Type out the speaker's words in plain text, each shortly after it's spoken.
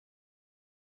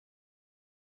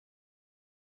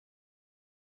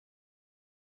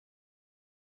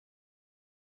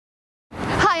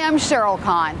I'm Cheryl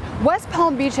Kahn. West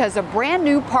Palm Beach has a brand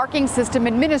new parking system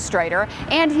administrator,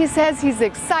 and he says he's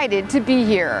excited to be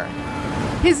here.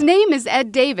 His name is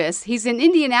Ed Davis. He's an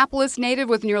Indianapolis native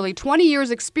with nearly 20 years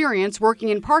experience working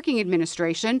in parking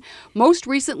administration, most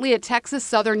recently at Texas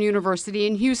Southern University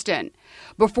in Houston.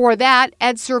 Before that,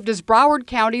 Ed served as Broward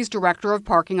County's Director of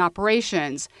Parking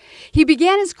Operations. He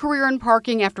began his career in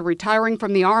parking after retiring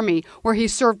from the Army, where he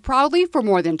served proudly for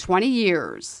more than 20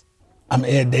 years. I'm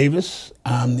Ed Davis.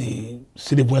 I'm the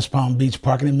City of West Palm Beach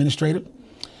Parking Administrator.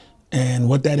 And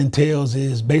what that entails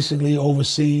is basically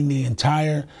overseeing the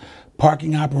entire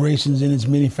parking operations in its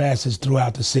many facets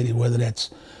throughout the city, whether that's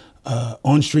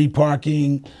on-street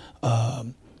parking,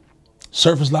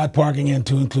 surface lot parking, and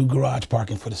to include garage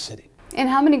parking for the city. And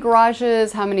how many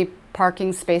garages, how many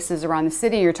parking spaces around the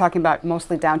city? You're talking about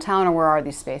mostly downtown, or where are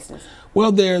these spaces?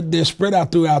 Well, they're spread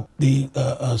out throughout the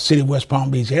city of West Palm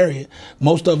Beach area.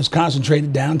 Most of it's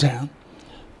concentrated downtown.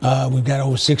 We've got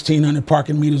over 1,600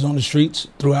 parking meters on the streets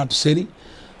throughout the city,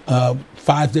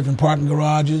 5 different parking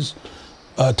garages,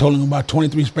 totaling about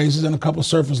 23 spaces, and a couple of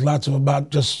surface lots of about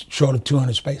just short of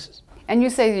 200 spaces. And you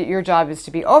say that your job is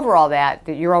to be over all that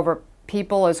you're over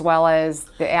people as well as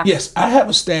the app? Yes, I have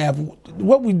a staff.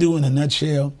 What we do in a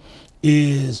nutshell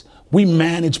is we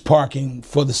manage parking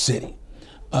for the city.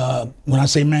 When I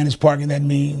say manage parking, that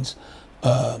means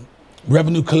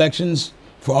revenue collections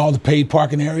for all the paid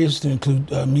parking areas, to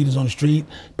include meters on the street,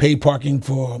 paid parking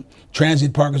for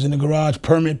transit parkers in the garage,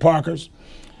 permit parkers,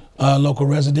 local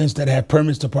residents that have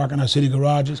permits to park in our city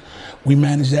garages. We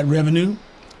manage that revenue,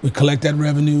 we collect that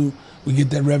revenue, we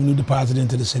get that revenue deposited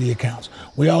into the city accounts.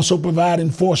 We also provide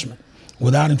enforcement.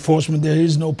 Without enforcement, there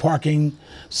is no parking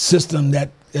system that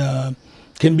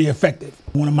can be effective.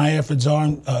 One of my efforts are,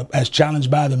 as challenged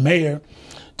by the mayor,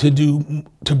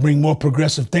 to bring more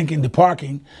progressive thinking to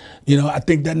parking. You know, I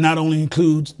think that not only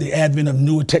includes the advent of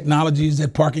newer technologies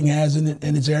that parking has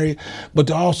in its area, but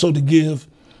also to give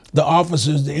the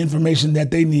officers the information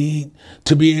that they need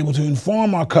to be able to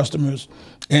inform our customers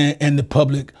and the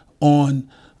public on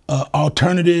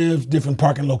alternatives, different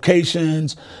parking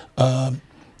locations,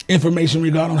 information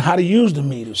regarding how to use the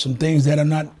meters, some things that are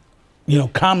not,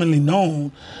 commonly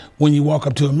known when you walk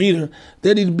up to a meter.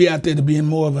 They need to be out there to be in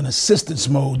more of an assistance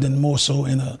mode than more so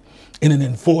in an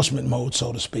enforcement mode,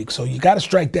 so to speak. So you got to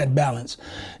strike that balance.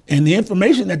 And the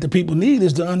information that the people need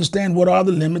is to understand what are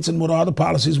the limits and what are the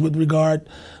policies with regard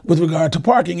to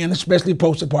parking, and especially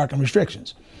posted parking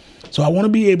restrictions. So I want to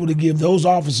be able to give those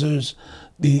officers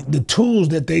the tools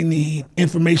that they need,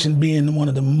 information being one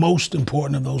of the most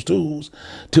important of those tools,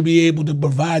 to be able to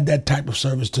provide that type of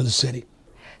service to the city.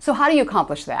 So how do you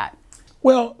accomplish that?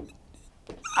 Well,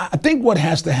 I think what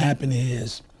has to happen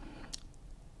is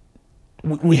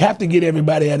we have to get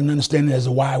everybody at an understanding as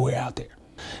to why we're out there.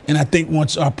 And I think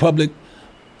once our public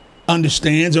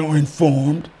understands or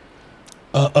informed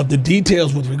of the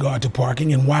details with regard to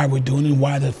parking and why we're doing it and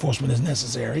why the enforcement is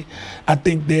necessary, I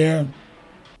think the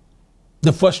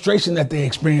frustration that they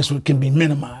experience can be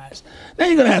minimized. Now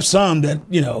you're going to have some that,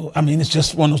 it's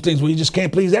just one of those things where you just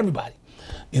can't please everybody.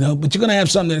 But you're going to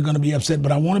have some that are going to be upset.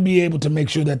 But I want to be able to make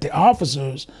sure that the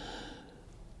officers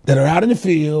that are out in the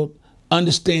field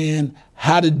understand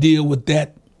how to deal with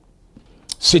that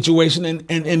situation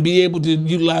and be able to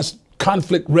utilize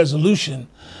conflict resolution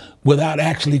without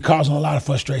actually causing a lot of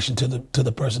frustration to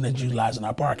the person that's utilizing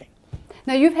our parking.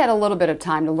 Now, you've had a little bit of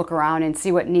time to look around and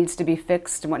see what needs to be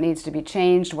fixed and what needs to be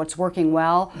changed, what's working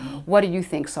well. What do you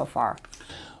think so far?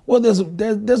 Well, there's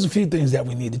a few things that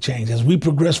we need to change as we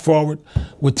progress forward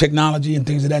with technology and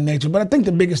things of that nature. But I think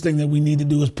the biggest thing that we need to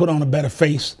do is put on a better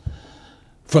face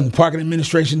from the parking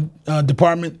administration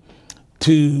department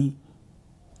to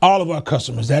all of our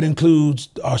customers. That includes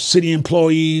our city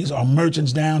employees, our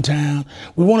merchants downtown.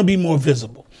 We want to be more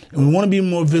visible. And we want to be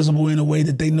more visible in a way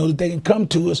that they know that they can come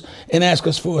to us and ask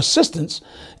us for assistance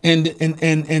and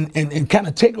kind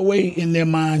of take away in their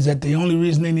minds that the only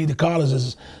reason they need to call us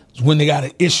is when they got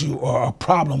an issue or a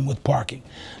problem with parking.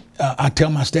 I tell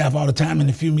my staff all the time in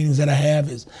the few meetings that I have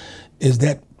is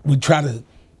that we try to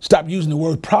stop using the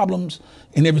word problems,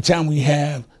 and every time we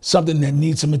have something that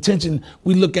needs some attention,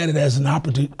 we look at it as an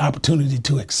opportunity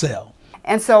to excel.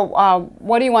 And so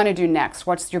what do you want to do next?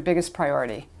 What's your biggest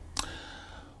priority?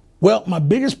 Well, my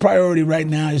biggest priority right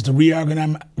now is to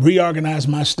reorganize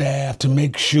my staff to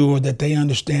make sure that they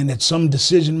understand that some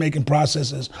decision-making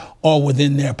processes are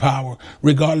within their power,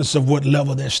 regardless of what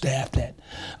level they're staffed at.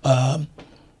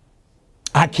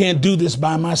 I can't do this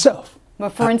by myself. But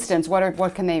for instance,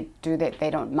 what can they do that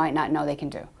they might not know they can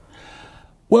do?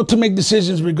 Well, to make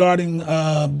decisions regarding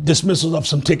dismissals of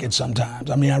some tickets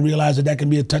sometimes. I mean, I realize that can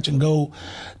be a touch and go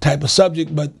type of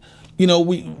subject, but you know,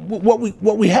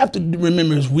 what we have to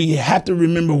remember is we have to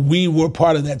remember we were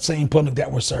part of that same public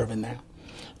that we're serving now.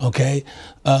 Okay,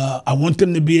 I want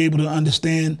them to be able to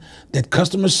understand that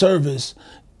customer service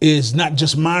is not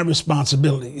just my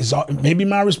responsibility. It's maybe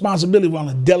my responsibility while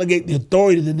I delegate the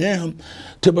authority to them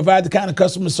to provide the kind of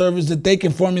customer service that they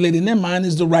can formulate in their mind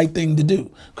is the right thing to do.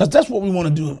 Because that's what we want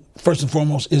to do, first and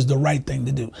foremost, is the right thing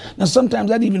to do. Now, sometimes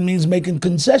that even means making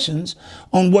concessions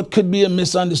on what could be a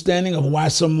misunderstanding of why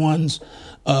someone's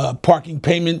parking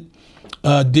payment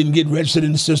didn't get registered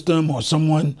in the system, or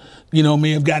someone, you know, may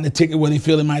have gotten a ticket where they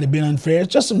feel it might have been unfair.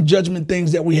 It's just some judgment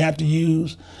things that we have to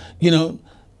use, you know.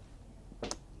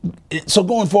 So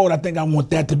going forward, I think I want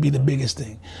that to be the biggest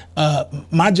thing.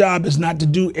 My job is not to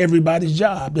do everybody's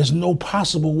job. There's no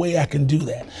possible way I can do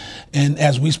that. And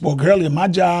as we spoke earlier, my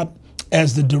job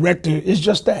as the director is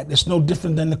just that. It's no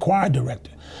different than the choir director.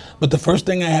 But the first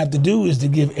thing I have to do is to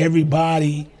give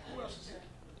everybody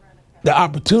the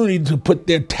opportunity to put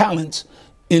their talents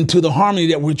into the harmony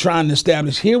that we're trying to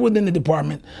establish here within the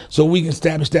department, so we can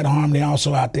establish that harmony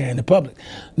also out there in the public.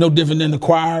 No different than the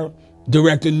choir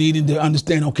director needing to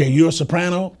understand, okay, you're a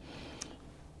soprano,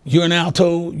 you're an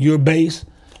alto, you're a bass.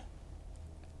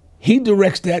 He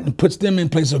directs that and puts them in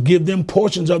place, or give them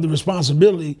portions of the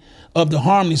responsibility of the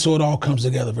harmony so it all comes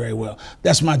together very well.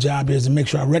 That's my job, is to make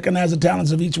sure I recognize the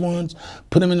talents of each one,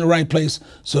 put them in the right place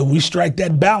so we strike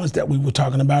that balance that we were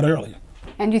talking about earlier.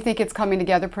 And you think it's coming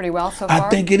together pretty well so far? I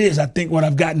think it is. I think what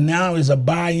I've gotten now is a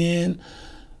buy-in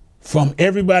from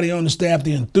everybody on the staff.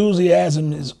 The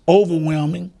enthusiasm is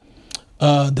overwhelming.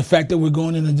 The fact that we're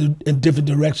going in different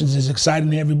directions is exciting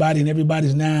to everybody, and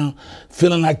everybody's now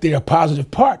feeling like they're a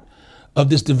positive part of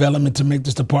this development to make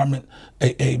this department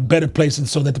a better place, and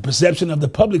so that the perception of the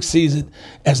public sees it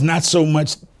as not so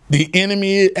much the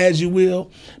enemy, as you will,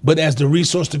 but as the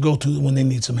resource to go to when they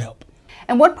need some help.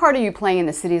 And what part are you playing in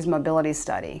the city's mobility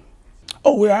study?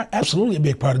 Oh, we're absolutely a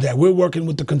big part of that. We're working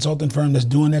with the consultant firm that's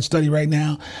doing that study right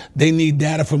now. They need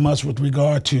data from us with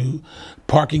regard to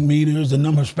parking meters, the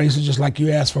number of spaces, just like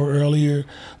you asked for earlier,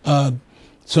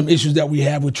 some issues that we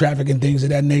have with traffic and things of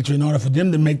that nature, in order for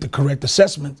them to make the correct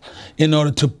assessment. In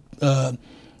order to,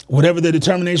 whatever the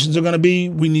determinations are going to be,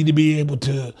 we need to be able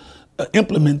to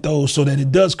implement those so that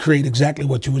it does create exactly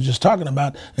what you were just talking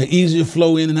about, an easier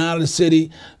flow in and out of the city,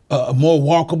 a more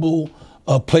walkable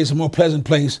place, a more pleasant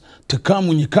place to come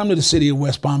when you come to the city of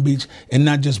West Palm Beach, and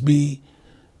not just be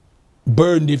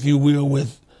burdened, if you will,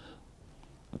 with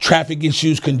traffic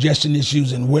issues, congestion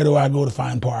issues, and where do I go to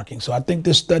find parking. So I think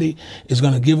this study is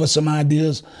going to give us some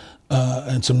ideas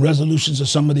and some resolutions of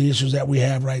some of the issues that we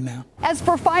have right now. As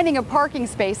for finding a parking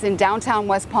space in downtown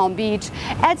West Palm Beach,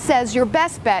 Ed says your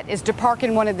best bet is to park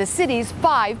in one of the city's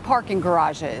 5 parking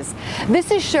garages.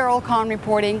 This is Cheryl Kahn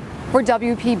reporting for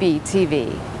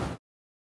WPB-TV.